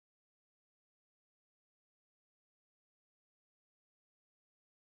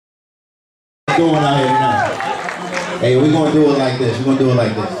Doing out here tonight. Hey, we're gonna do it like this. We're gonna do it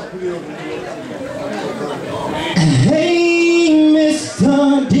like this. Hey,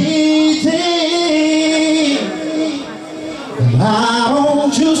 Mr. DJ, why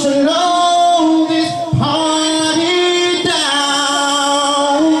don't you slow this party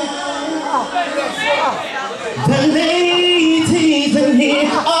down? The ladies in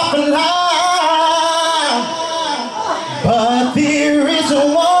here are loud, but there is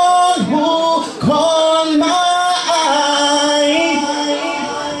one who caught my eye.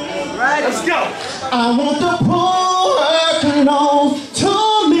 Right, let's go. I want the POCONOS to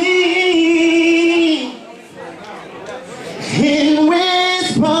me and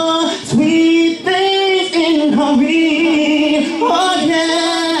whisper sweet things in her ear. Oh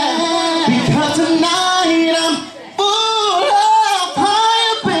yeah, because tonight I'm full of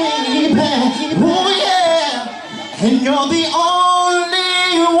fire, baby. Oh yeah, and you're the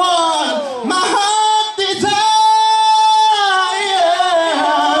only one my heart desires.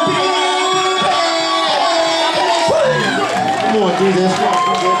 Come on, Jesus.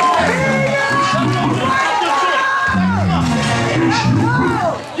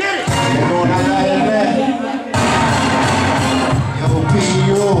 Get it. Going out here, man. Yo,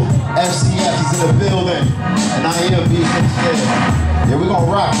 P.U.F.C.F is in the building, and I am B.Sincere. Yeah, we're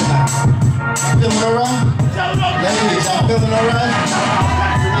gonna rock tonight. Feeling alright? Ladies, y'all feeling alright?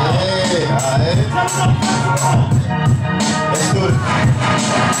 Yeah, alright. Let's do it.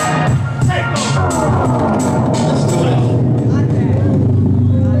 Let's do it.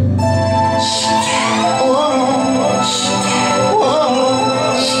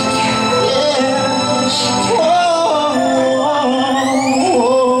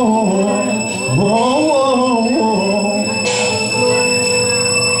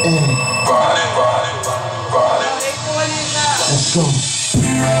 Let's go.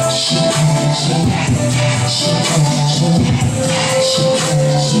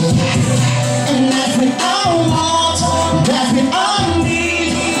 And that's what I want, that's what I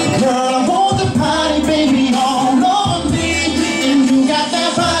need. Girl, I want the party, baby, all over me. And you got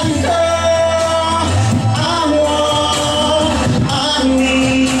that body, girl. I want, I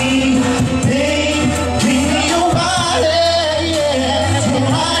need. Babe, give me your body, yeah. So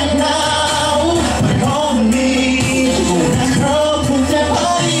right now, put on me. Girl, put that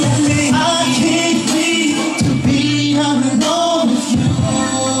body on me. I can't wait to be alone with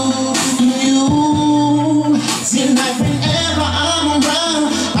you. See, like whenever I'm around,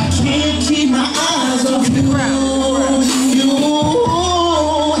 I can't keep my eyes off you.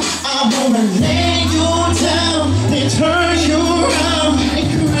 I wanna lay you down, then turn you around and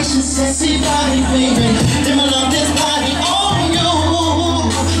caress your sexy body, baby. Then I love this body on you.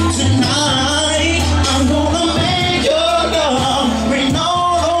 Tonight, I'm gonna make your love rain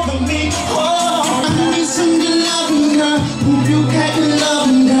all over me. Oh, I need some good loving, girl. Who you got good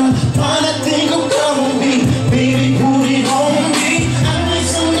loving, girl? But I think I'm coming, me, baby, put it on me. I need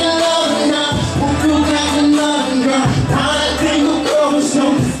some good loving, girl. Who you got good loving, girl? But I think I'm coming, so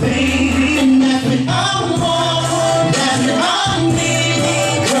baby, and that's what I want, that's what I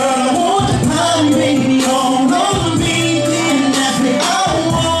need. Girl, I want the party, baby, all over me. And that's what I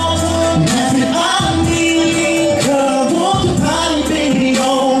want, that's what I need. Girl, I want the party, baby,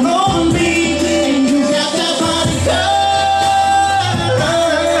 all over me. And you got that body, girl.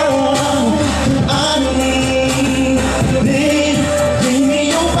 I need, babe, bring me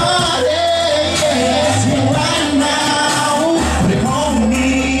your body, yes, right now. Put it on me,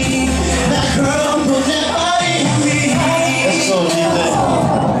 that girl, put that body on me. Let's go, DJ.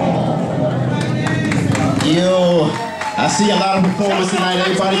 Yo, I see a lot of performers tonight.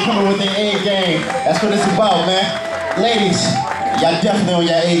 Everybody coming with their A game. That's what it's about, man. Ladies, y'all definitely on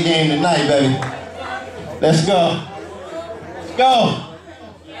your A game tonight, baby. Let's go. Let's go.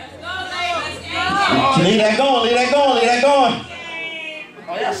 Leave that going, leave that going, leave that going.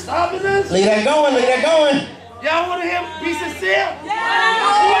 Oh, y'all stopping this? Leave that going, leave that going. Y'all want to hear B.Sincere? Who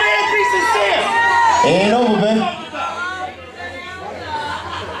want to hear B.Sincere? It ain't over, baby.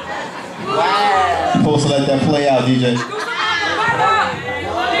 Wow. You're supposed to let that play out, DJ. Wow.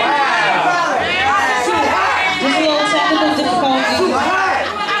 Just a little technical difficulty. Too hot.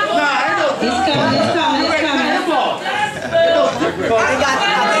 Nah, ain't no It's coming, it's coming, it's coming. Come on. Ain't no difficult.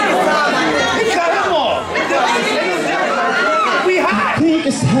 Come on. We hot. I think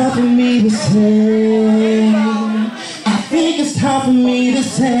it's time for me to say. I think it's time for me to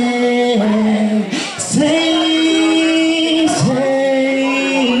say. Say.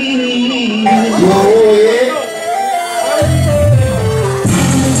 Oh, yeah.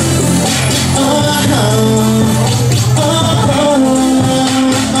 Oh, oh, oh,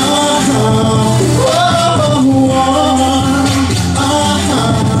 oh, oh.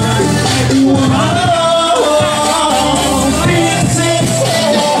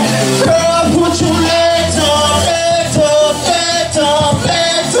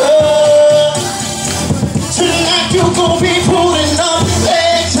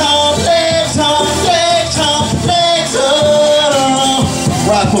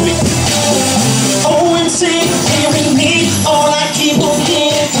 for me. OMC, hearing me, all I keep on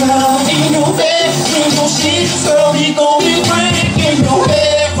getting down. In your bed, in your sheet, girl, we gon' be breaking your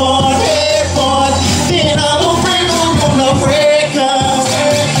head for it. Then I'm a break, I'm gonna break up.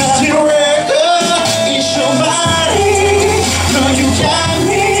 It's your body, girl, you got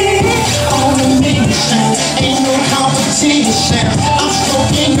me on a mission. Ain't no competition. I'm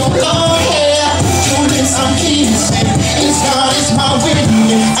stroking your long hair, doing this I'm kissing. It's God, it's my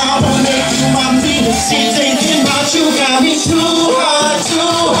witness. I will make you my meeting. See, thinking about you got me too hard.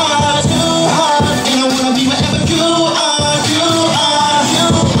 And I wanna be wherever you are.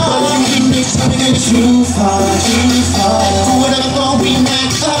 But you make something too far. Who would ever thought we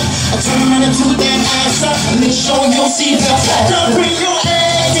match up? I turn around and do that ass up, and then show you'll see the girl, bring your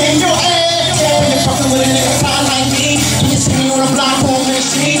egg in your egg. You're fucking with a nigga fine like me, and you see me on a block home in the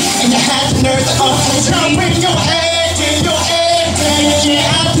street, and you had the nerve to up to girl, bring your egg in your egg. Yeah,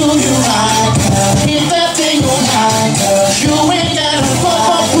 I do you right, girl. Hit that thing on high, girl. You ain't gotta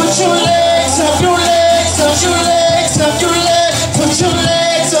fuck, put your legs up, your legs up, your legs up, your legs, put your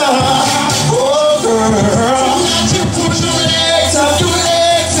legs up. Oh, girl. You put your legs up, your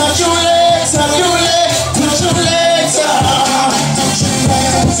legs up, your legs up, your legs, put your legs up.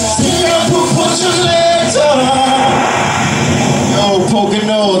 Put your legs up. Yo,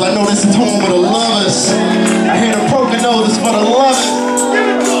 Poconos, I know this is home of the lovers. I hear the Poconos is for the lovers.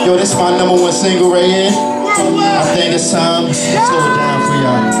 Yo, this is my #1 single right here. I think it's time to slow it down for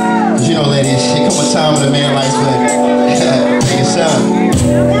y'all. Cause you know, ladies, here come a time when a man likes baby. Take it time.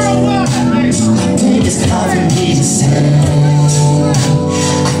 I think it's time for me to say.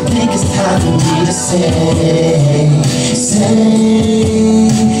 I think it's time for me to say.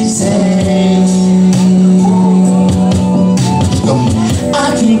 I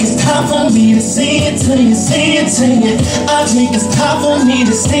think it's time for me to say it to you, say it to you. I think it's time for me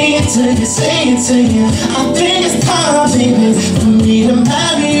to say it to you, say it to you. I think it's time, baby, for me to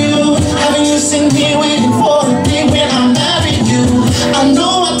marry you. Haven't you seen me waiting for the day when I marry you? I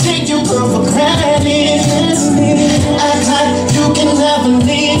know I take you, girl, for granted. Act like you can never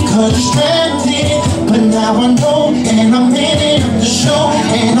leave, cause you're stranded. But now I know, and I'm ready to show,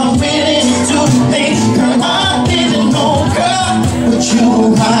 and I'm ready to do the thing. Girl, I didn't know, girl, but you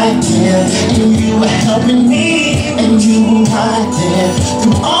were right there, and you were helping me, and you were right there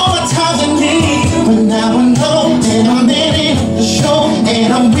through all the times I need. But now I know, and I'm ready to show, and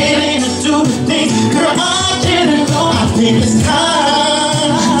I'm ready to do the thing. Girl, I didn't know. I think it's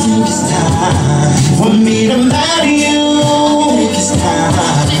time. I think it's time for me to marry you. I think it's time.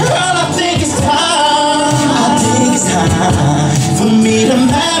 Girl, I think it's time. I think it's time for me to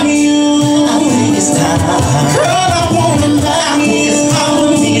marry you. I think it's time. Girl, I wanna marry you. It's time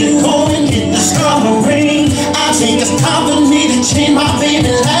for me to go and get the scarlet ring. I think it's time for me to change my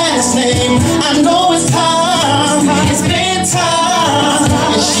baby last name. I know it's time. It's been time.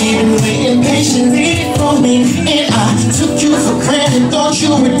 And she been waiting patiently for me. And I took you for granted. Thought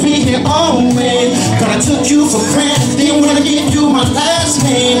you would be here always. But I took you for granted. Didn't wanna give you my last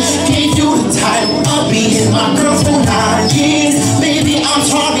name. Gave you the title of being my girl for 9 years. Baby, I'm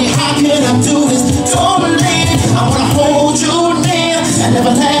sorry. How could I do this? Totally. I wanna hold you near and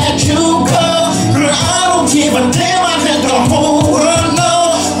never let you go. Girl, I don't give a damn. I let the whole world know.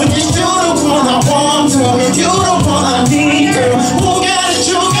 When you're the one I want, girl. You the one I need, girl. Who got it?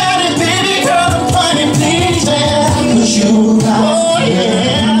 You got it, baby girl. I'm finding please, yeah. Cause you right, oh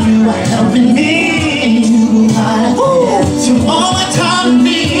yeah. You are helping me, and you right there through all my time to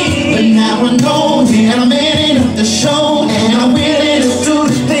need. But now I know that I'm in it the show, and I'm willing to do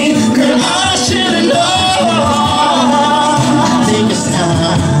the thing. Girl, I should've known. I think it's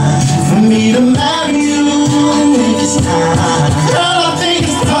time for me to marry.